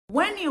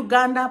When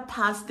Uganda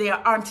passed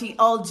their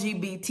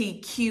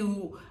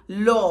anti-LGBTQ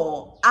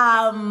law,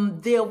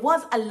 there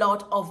was a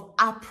lot of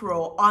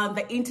uproar on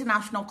the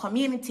international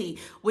community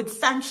with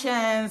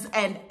sanctions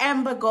and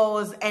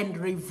embargoes and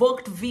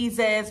revoked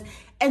visas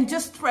and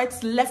just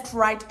threats left,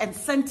 right, and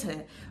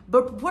center.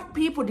 But what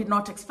people did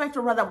not expect,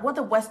 or rather what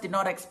the West did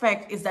not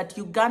expect, is that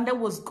Uganda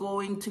was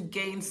going to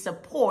gain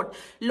support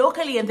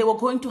locally and they were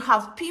going to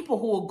have people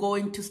who were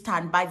going to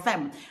stand by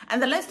them.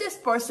 And the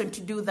latest person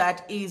to do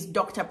that is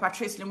Dr.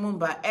 Patrice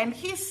Lumumba. And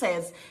he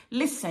says,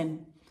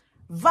 listen,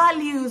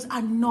 values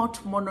are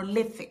not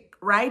monolithic.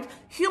 Right?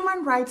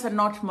 Human rights are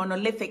not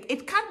monolithic.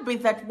 It can't be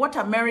that what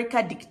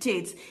America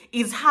dictates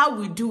is how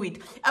we do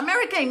it.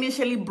 America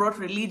initially brought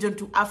religion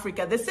to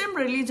Africa, the same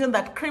religion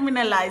that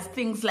criminalized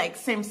things like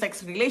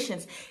same-sex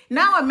relations.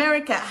 Now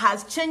America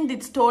has changed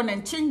its tone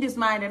and changed its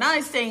mind, and now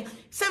it's saying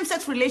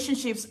same-sex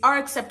relationships are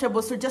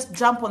acceptable, so just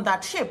jump on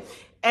that ship.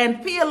 And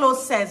PLO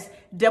says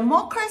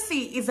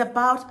democracy is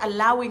about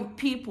allowing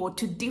people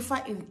to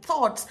differ in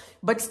thoughts,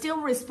 but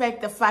still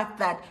respect the fact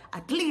that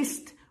at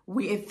least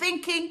we are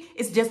thinking,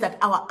 it's just that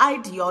our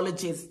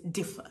ideologies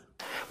differ.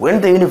 When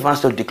the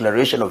Universal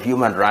Declaration of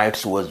Human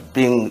Rights was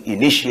being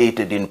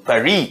initiated in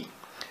Paris,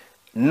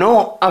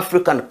 no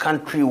African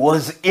country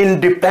was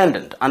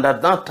independent. And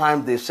at that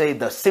time, they say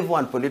the civil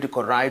and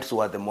political rights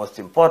were the most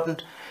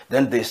important.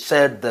 Then they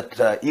said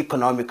that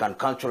economic and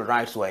cultural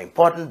rights were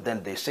important.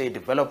 Then they say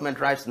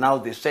development rights. Now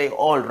they say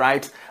all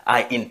rights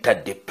are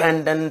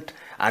interdependent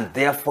and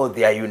therefore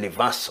they are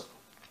universal.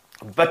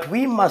 But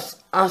we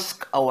must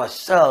ask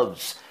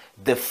ourselves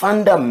the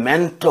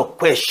fundamental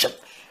question: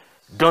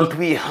 don't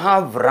we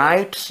have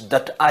rights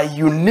that are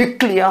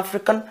uniquely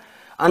African?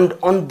 And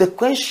on the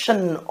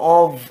question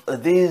of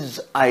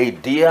this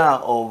idea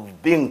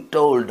of being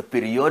told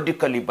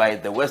periodically by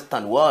the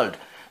Western world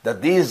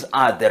that these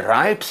are the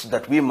rights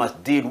that we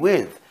must deal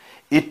with,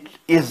 it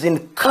is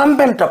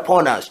incumbent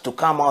upon us to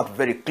come out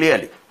very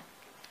clearly.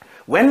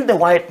 When the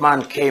white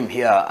man came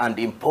here and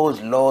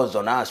imposed laws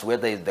on us,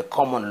 whether it's the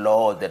common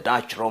law or the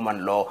Dutch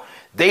Roman law,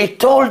 they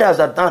told us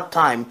at that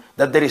time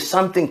that there is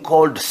something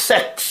called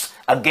sex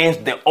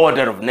against the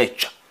order of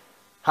nature.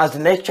 Has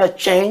nature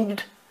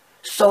changed?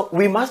 So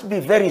we must be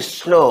very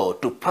slow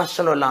to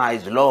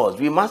personalize laws.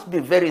 We must be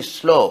very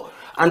slow.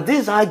 And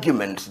these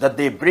arguments that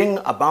they bring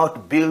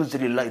about bills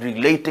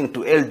relating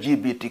to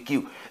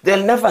LGBTQ,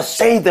 they'll never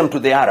say them to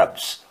the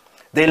Arabs.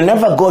 They'll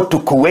never go to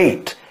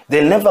Kuwait.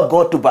 They'll never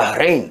go to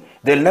Bahrain.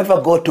 They'll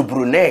never go to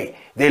Brunei.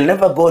 They'll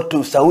never go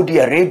to Saudi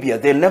Arabia.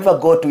 They'll never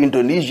go to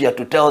Indonesia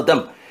to tell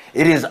them.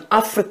 It is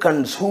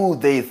Africans who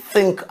they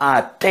think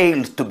are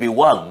tails to be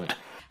wagged.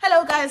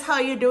 Hello guys, how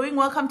are you doing?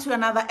 Welcome to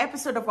another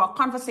episode of our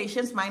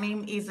conversations. My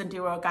name is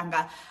Ndiro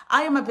Ganga.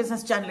 I am a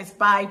business journalist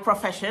by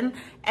profession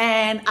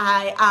and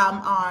I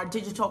am a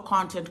digital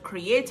content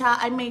creator.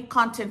 I make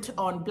content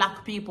on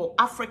Black people,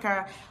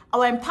 Africa,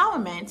 our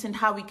empowerment and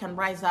how we can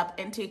rise up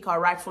and take our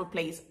rightful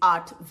place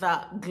at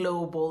the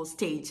global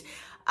stage.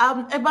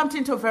 I bumped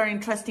into a very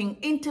interesting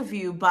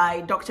interview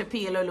by Dr.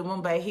 PLO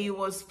Lumumba. He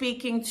was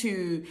speaking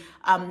to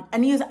a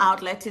news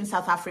outlet in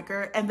South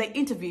Africa, and they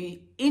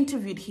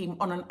interviewed him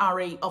on an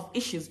array of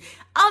issues.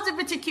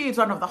 LGBTQ is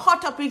one of the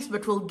hot topics,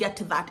 but we'll get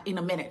to that in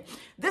a minute.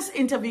 This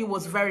interview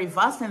was very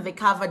vast, and they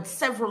covered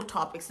several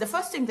topics. The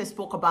first thing they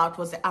spoke about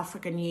was the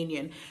African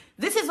Union.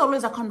 This is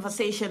always a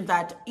conversation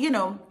that,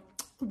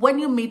 when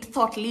you meet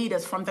thought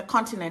leaders from the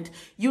continent,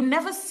 you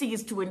never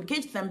cease to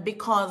engage them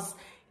because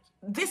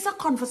these are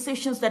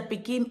conversations that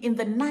began in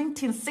the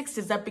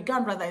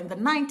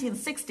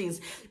 1960s.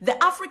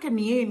 The African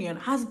Union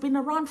has been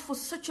around for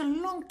such a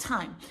long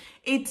time.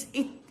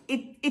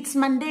 Its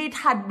mandate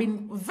had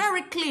been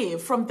very clear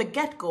from the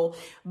get-go,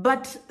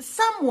 but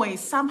some way,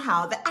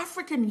 somehow, the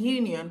African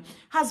Union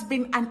has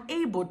been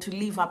unable to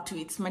live up to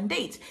its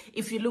mandate.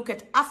 If you look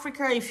at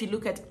Africa, if you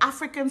look at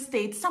African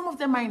states, some of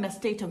them are in a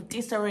state of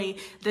disarray.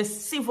 There's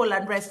civil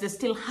unrest, there's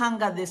still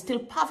hunger, there's still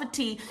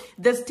poverty,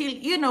 there's still,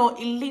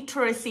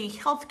 illiteracy.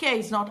 Healthcare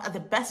is not at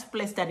the best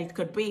place that it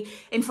could be.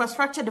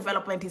 Infrastructure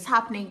development is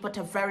happening, but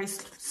at a very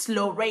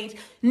slow rate.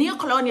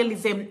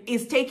 Neocolonialism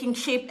is taking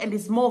shape and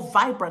is more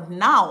vibrant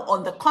now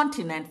on the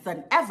continent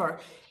than ever.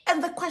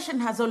 And the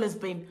question has always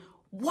been,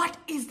 what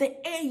is the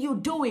AU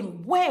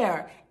doing?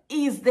 Where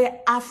is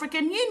the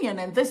African Union?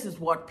 And this is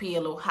what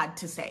PLO had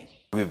to say.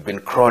 We've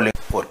been crawling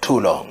for too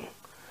long.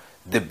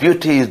 The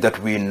beauty is that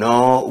we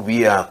know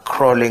we are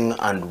crawling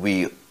and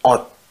we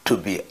ought to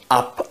be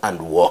up and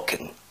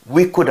walking.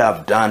 We could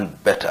have done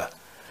better.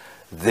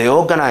 The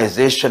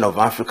Organization of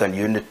African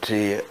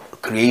Unity,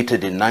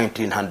 created in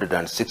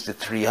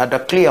 1963, had a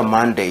clear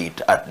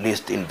mandate, at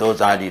least in those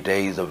early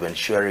days, of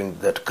ensuring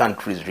that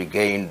countries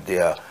regained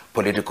their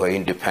political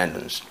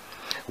independence.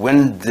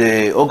 When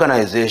the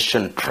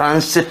organization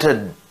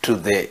transited to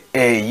the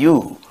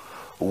AU,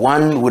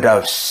 one would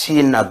have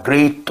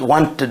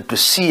wanted to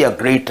see a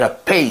greater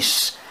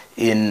pace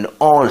in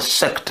all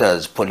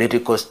sectors: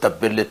 political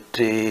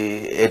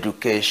stability,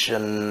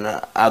 education,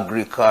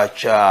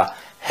 agriculture,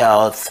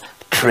 health,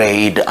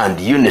 trade, and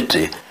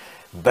unity.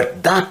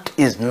 But that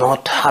is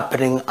not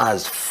happening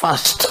as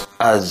fast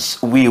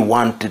as we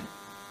want it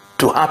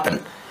to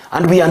happen.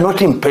 And we are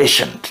not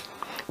impatient.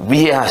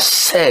 We are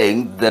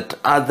saying that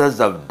others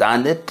have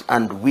done it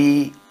and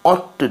we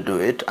ought to do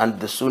it, and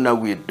the sooner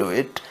we do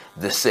it,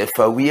 the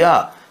safer we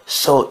are.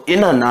 So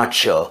in a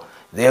nutshell,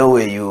 the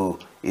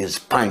OAU is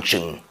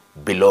punching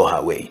below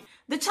her weight.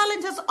 The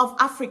challenges of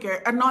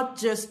Africa are not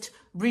just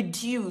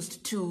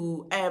reduced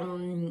to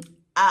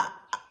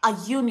a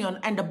union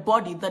and a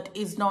body that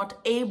is not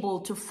able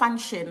to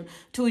function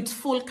to its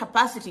full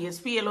capacity. As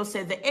PLO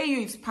said, the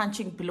AU is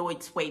punching below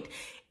its weight.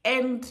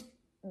 And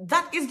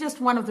that is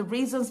just one of the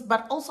reasons,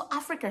 but also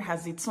Africa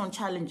has its own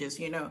challenges,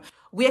 you know.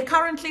 We are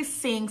currently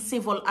seeing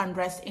civil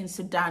unrest in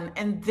Sudan,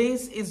 and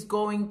this is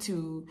going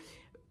to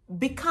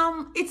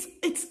become,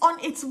 it's on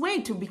its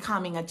way to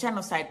becoming a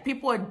genocide.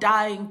 People are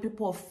dying,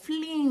 people are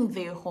fleeing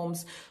their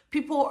homes,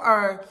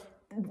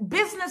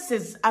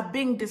 businesses are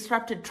being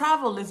disrupted,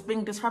 travel is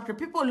being disrupted,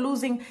 people are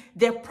losing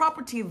their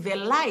property, their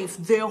life,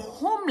 their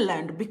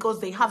homeland because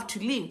they have to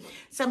leave.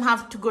 Some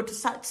have to go to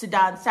South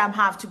Sudan, some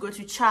have to go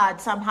to Chad,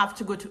 some have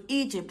to go to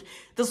Egypt.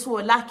 Those who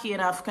are lucky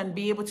enough can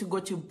be able to go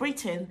to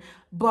Britain.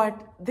 But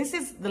this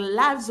is the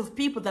lives of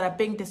people that are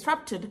being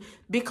disrupted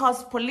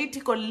because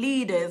political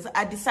leaders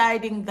are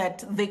deciding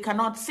that they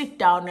cannot sit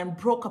down and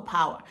broker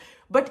power.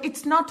 But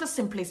it's not as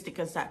simplistic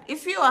as that.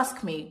 If you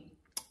ask me,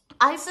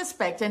 I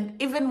suspect, and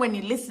even when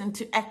you listen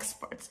to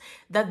experts,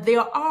 that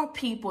there are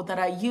people that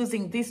are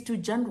using these two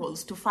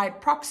generals to fight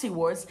proxy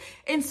wars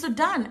in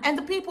Sudan. And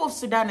the people of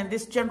Sudan and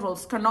these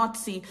generals cannot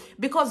see,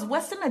 because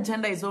Western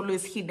agenda is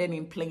always hidden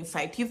in plain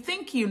sight. You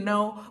think you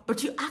know,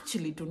 but you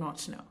actually do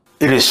not know.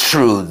 It is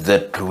true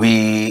that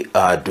we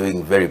are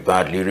doing very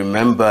badly.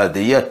 Remember,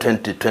 the year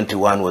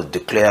 2021 was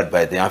declared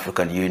by the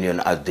African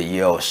Union as the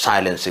year of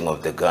silencing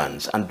of the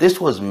guns. And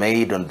this was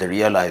made on the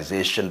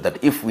realization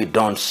that if we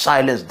don't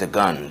silence the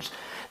guns,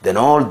 then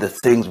all the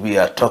things we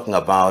are talking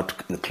about,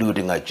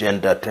 including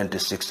Agenda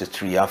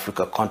 2063,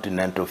 Africa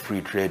Continental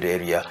Free Trade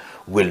Area,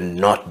 will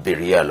not be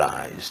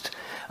realized.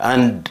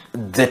 And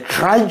the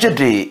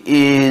tragedy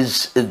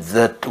is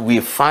that we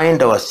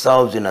find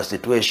ourselves in a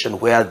situation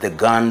where the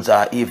guns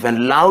are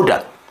even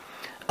louder.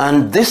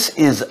 And this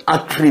is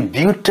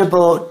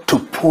attributable to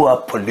poor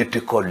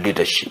political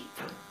leadership.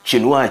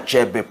 Chinua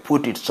Achebe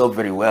put it so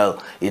very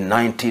well in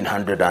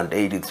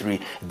 1983.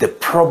 The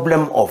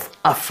problem of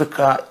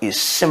Africa is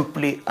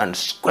simply and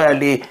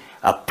squarely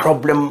a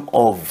problem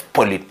of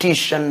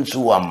politicians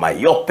who are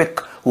myopic,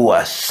 who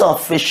are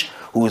selfish,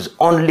 whose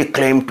only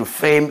claim to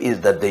fame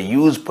is that they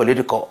use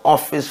political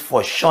office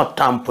for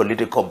short-term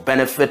political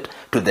benefit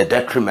to the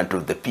detriment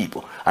of the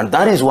people. And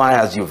that is why,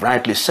 as you've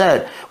rightly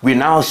said, we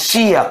now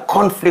see a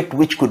conflict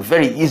which could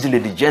very easily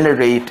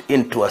degenerate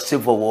into a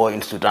civil war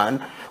in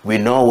Sudan. We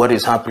know what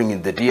is happening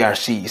in the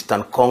DRC,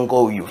 Eastern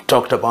Congo. You've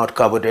talked about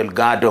Cabo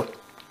Delgado,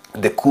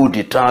 the coup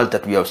d'etat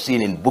that we have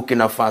seen in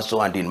Burkina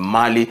Faso and in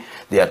Mali,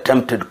 the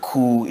attempted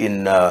coup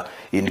in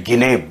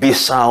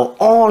Guinea-Bissau.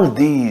 All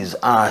these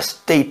are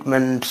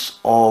statements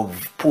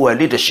of poor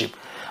leadership.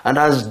 And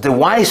as the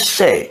wise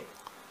say,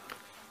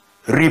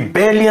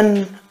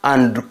 rebellion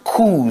and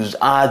coups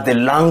are the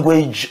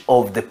language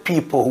of the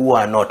people who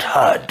are not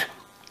heard.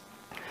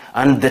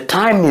 And the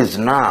time is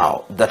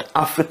now that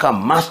Africa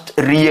must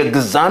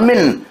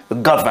re-examine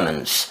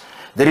governance.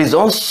 There is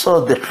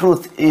also the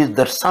truth is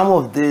that some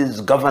of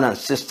these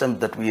governance systems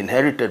that we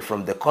inherited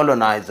from the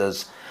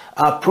colonizers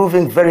are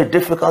proving very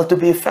difficult to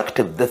be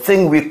effective. The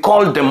thing we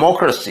call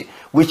democracy,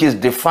 which is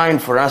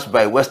defined for us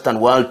by Western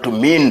world to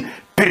mean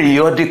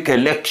periodic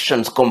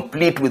elections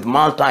complete with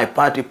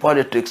multi-party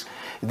politics,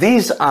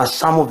 these are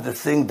some of the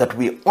things that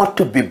we ought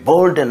to be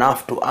bold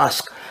enough to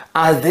ask.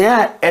 Are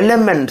there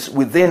elements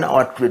within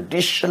our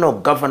traditional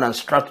governance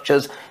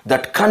structures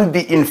that can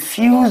be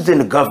infused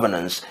in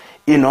governance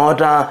in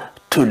order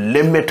to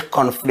limit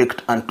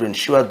conflict and to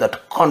ensure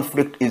that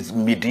conflict is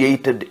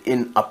mediated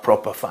in a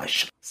proper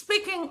fashion?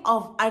 Speaking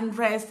of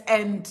unrest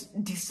and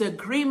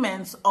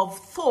disagreements of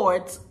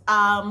thoughts,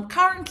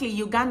 currently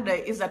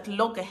Uganda is at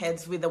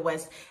loggerheads with the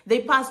West.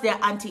 They passed their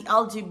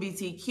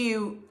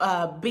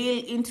anti-LGBTQ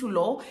bill into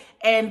law,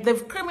 and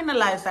they've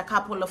criminalized a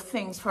couple of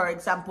things. For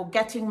example,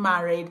 getting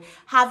married,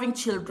 having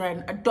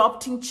children,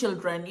 adopting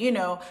children, you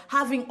know,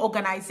 having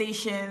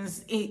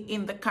organizations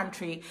in the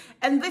country.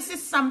 And this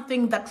is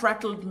something that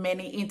rattled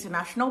many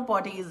international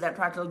bodies, that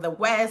rattled the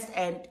West.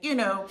 And, you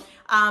know,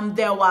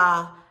 there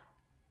were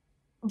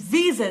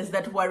visas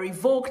that were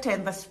revoked,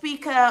 and the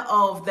Speaker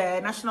of the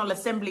National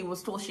Assembly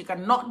was told she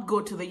cannot go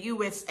to the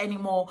US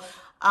anymore.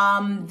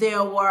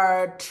 There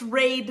were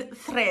trade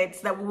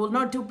threats that we will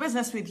not do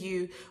business with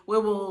you. We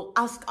will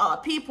ask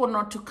our people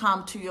not to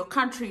come to your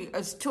country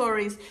as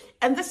tourists.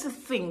 And these are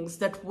things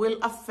that will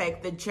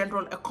affect the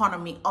general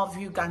economy of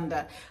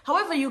Uganda.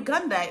 However,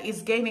 Uganda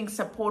is gaining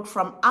support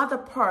from other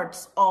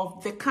parts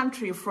of the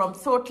country, from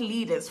thought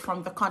leaders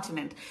from the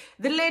continent.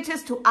 The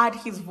latest to add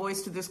his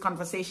voice to this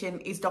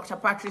conversation is Dr.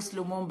 Patrice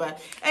Lumumba.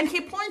 And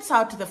he points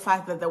out to the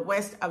fact that the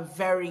West are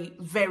very,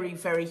 very,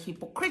 very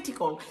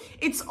hypocritical.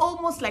 It's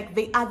almost like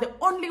they they are the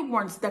only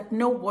ones that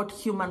know what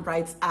human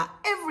rights are.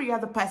 Every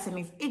other person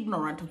is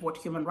ignorant of what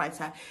human rights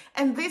are.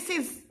 And this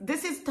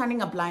is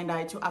turning a blind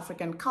eye to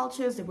African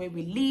cultures, the way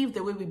we live,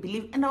 the way we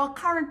believe, and our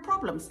current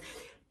problems.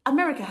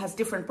 America has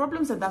different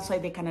problems, and that's why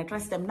they can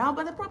address them now.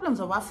 But the problems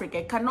of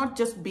Africa cannot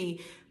just be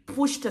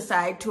pushed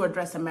aside to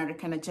address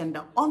American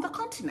agenda on the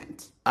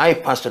continent. I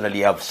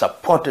personally have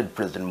supported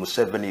President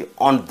Museveni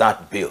on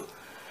that bill.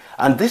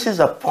 And this is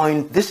a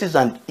point, this is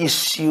an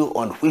issue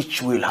on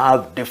which we'll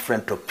have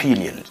different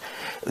opinions.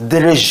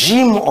 The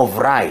regime of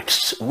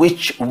rights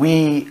which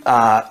we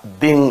are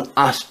being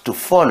asked to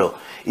follow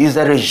is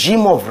a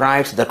regime of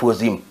rights that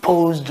was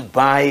imposed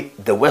by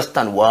the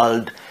Western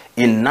world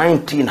in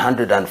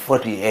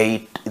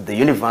 1948, the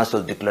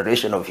Universal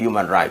Declaration of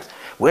Human Rights.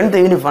 When the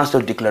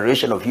Universal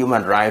Declaration of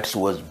Human Rights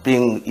was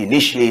being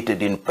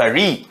initiated in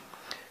Paris,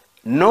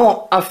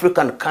 no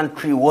African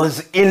country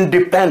was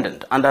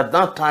independent. And at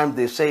that time,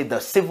 they say the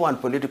civil and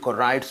political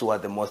rights were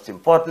the most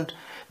important.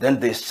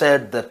 Then they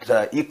said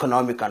that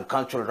economic and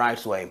cultural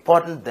rights were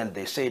important. Then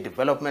they say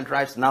development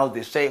rights. Now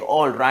they say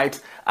all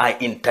rights are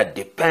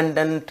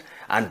interdependent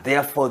and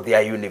therefore they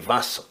are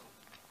universal.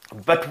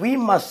 But we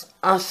must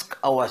ask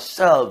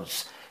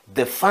ourselves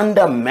the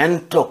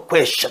fundamental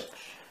question.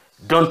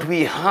 Don't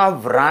we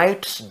have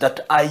rights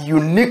that are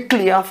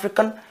uniquely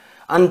African?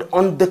 And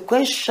on the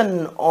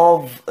question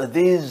of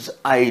this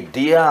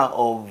idea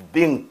of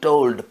being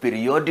told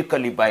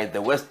periodically by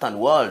the Western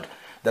world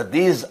that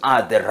these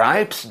are the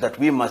rights that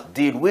we must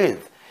deal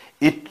with,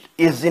 it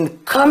is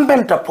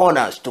incumbent upon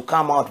us to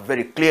come out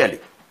very clearly.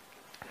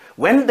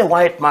 When the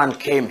white man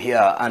came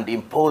here and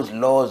imposed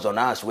laws on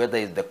us, whether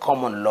it's the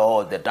common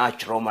law or the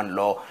Dutch Roman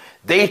law,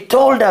 they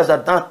told us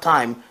at that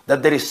time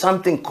that there is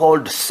something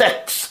called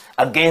sex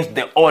against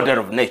the order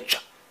of nature.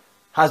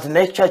 Has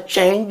nature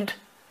changed?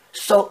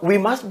 So we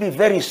must be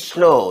very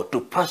slow to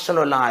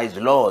personalize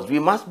laws. We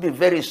must be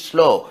very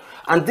slow.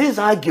 And these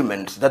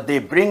arguments that they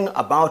bring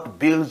about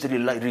bills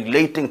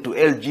relating to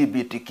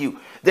LGBTQ,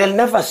 they'll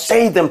never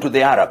say them to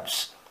the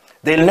Arabs.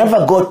 They'll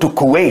never go to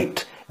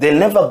Kuwait. They'll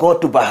never go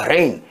to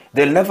Bahrain.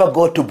 They'll never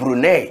go to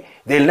Brunei.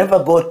 They'll never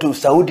go to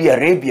Saudi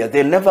Arabia.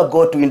 They'll never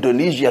go to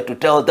Indonesia to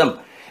tell them.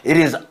 It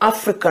is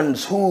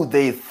Africans who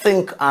they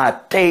think are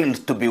tails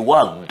to be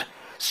wagged.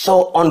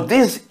 So on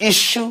this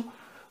issue,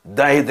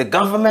 the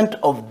government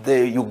of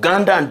the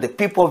Uganda and the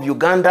people of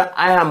Uganda,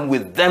 I am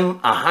with them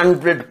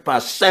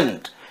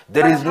 100%.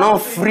 There is no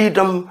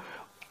freedom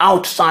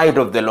outside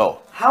of the law.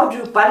 How do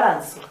you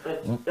balance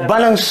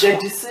the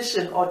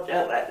decision or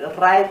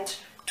right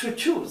to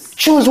choose?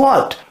 Choose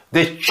what?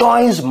 The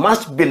choice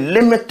must be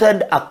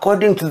limited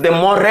according to the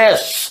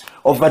mores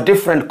of a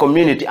different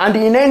community. And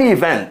in any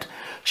event,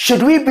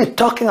 should we be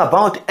talking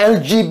about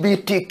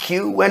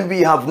LGBTQ when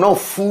we have no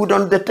food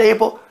on the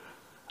table?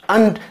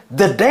 And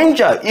the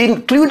danger,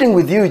 including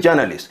with you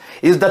journalists,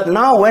 is that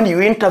now when you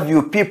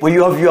interview people,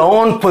 you have your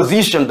own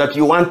position that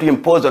you want to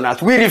impose on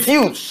us. We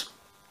refuse.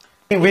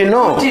 We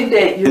know. In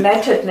the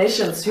United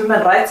Nations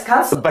Human Rights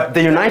Council. But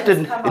the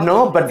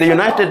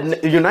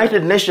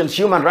United Nations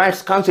Human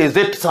Rights Council, is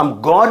it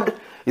some god?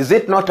 Is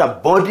it not a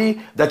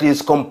body that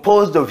is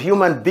composed of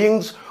human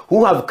beings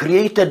who have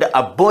created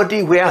a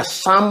body where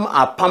some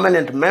are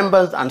permanent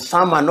members and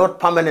some are not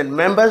permanent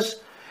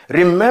members?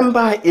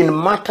 Remember, in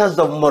matters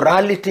of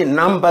morality,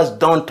 numbers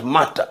don't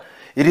matter.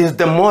 It is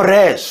the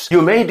mores.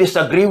 You may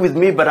disagree with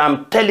me, but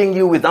I'm telling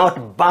you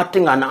without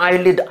batting an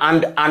eyelid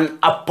and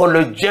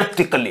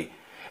unapologetically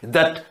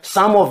that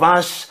some of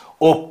us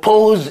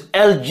oppose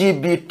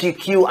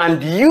LGBTQ,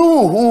 and you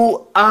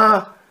who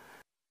are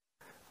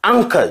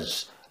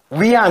anchors,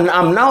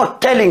 I'm now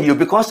telling you,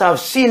 because I've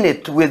seen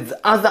it with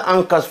other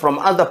anchors from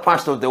other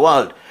parts of the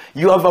world,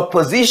 you have a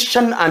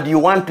position and you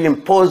want to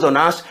impose on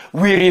us.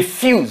 We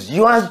refuse.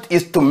 Yours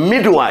is to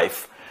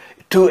midwife,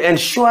 to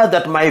ensure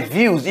that my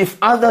views, if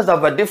others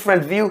have a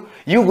different view,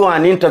 you go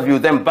and interview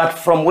them. But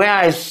from where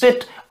I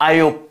sit, I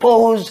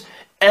oppose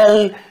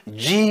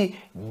LGBTQ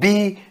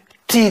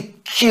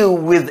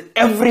with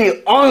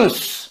every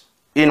ounce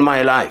in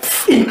my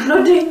life.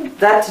 Including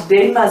that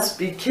they must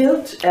be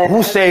killed?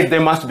 Who said they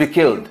must be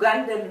killed?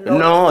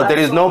 No, there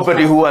is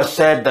nobody who has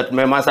said that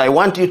they must. I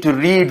want you to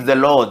read the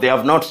law. They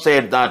have not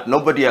said that.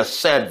 Nobody has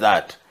said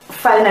that.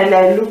 Finally,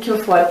 I'm looking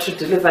forward to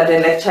deliver the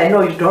lecture. I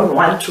know you don't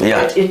want to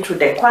get into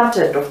the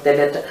content of the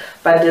letter,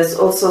 but there's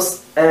also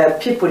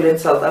people in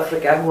South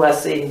Africa who are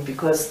saying,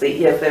 because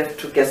the EFF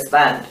took a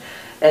stand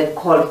and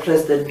called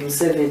President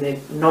Museveni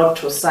not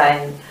to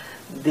sign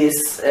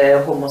this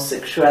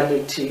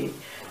homosexuality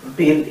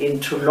bill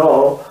into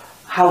law,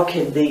 how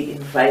can they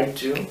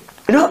invite you?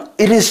 You know,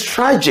 it is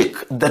tragic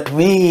that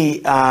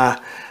we are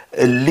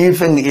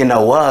living in a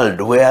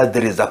world where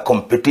there is a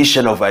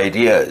competition of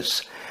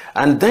ideas.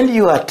 And then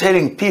you are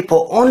telling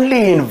people,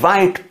 only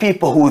invite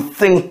people who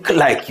think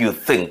like you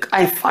think.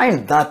 I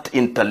find that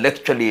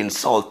intellectually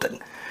insulting.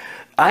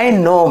 I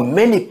know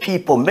many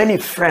people, many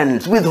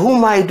friends with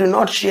whom I do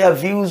not share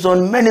views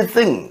on many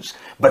things.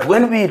 But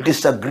when we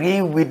disagree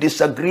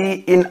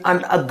in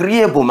an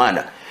agreeable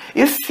manner.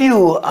 If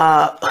you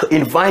are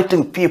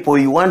inviting people,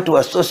 you want to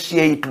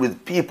associate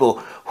with people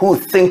who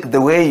think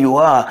the way you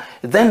are,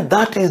 then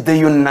that is the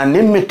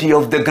unanimity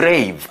of the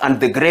grave and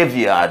the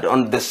graveyard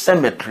on the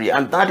cemetery,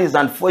 and that is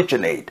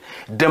unfortunate.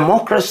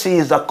 Democracy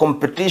is a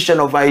competition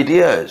of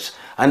ideas,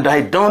 and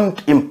I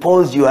don't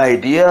impose your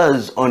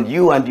ideas on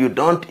you, and you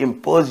don't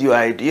impose your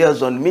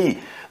ideas on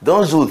me.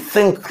 Those who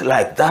think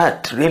like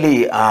that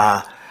really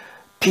are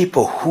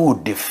people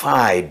who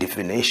defy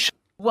definition.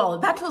 Well,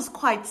 that was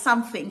quite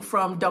something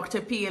from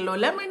Dr. PLO.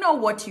 Let me know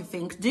what you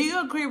think. Do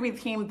you agree with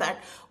him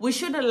that we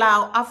should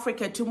allow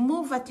Africa to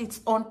move at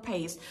its own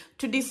pace,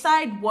 to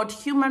decide what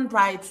human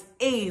rights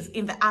is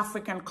in the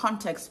African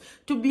context,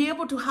 to be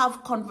able to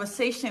have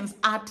conversations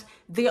at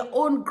their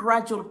own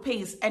gradual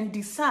pace and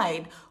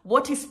decide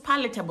what is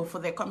palatable for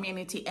their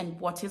community and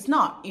what is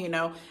not, you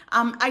know?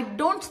 I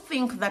don't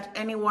think that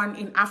anyone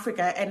in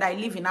Africa, and I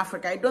live in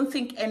Africa, I don't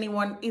think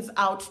anyone is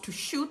out to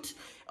shoot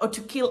or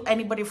to kill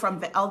anybody from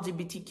the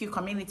LGBTQ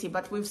community,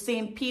 but we've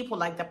seen people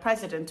like the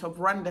president of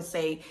Rwanda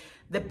say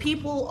the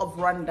people of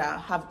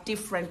Rwanda have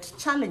different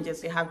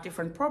challenges, they have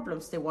different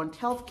problems. They want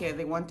healthcare,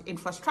 they want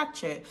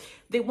infrastructure,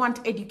 they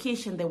want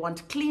education, they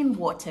want clean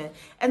water,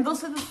 and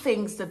those are the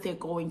things that they're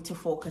going to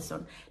focus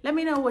on. Let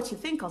me know what you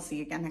think. I'll see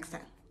you again next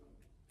time.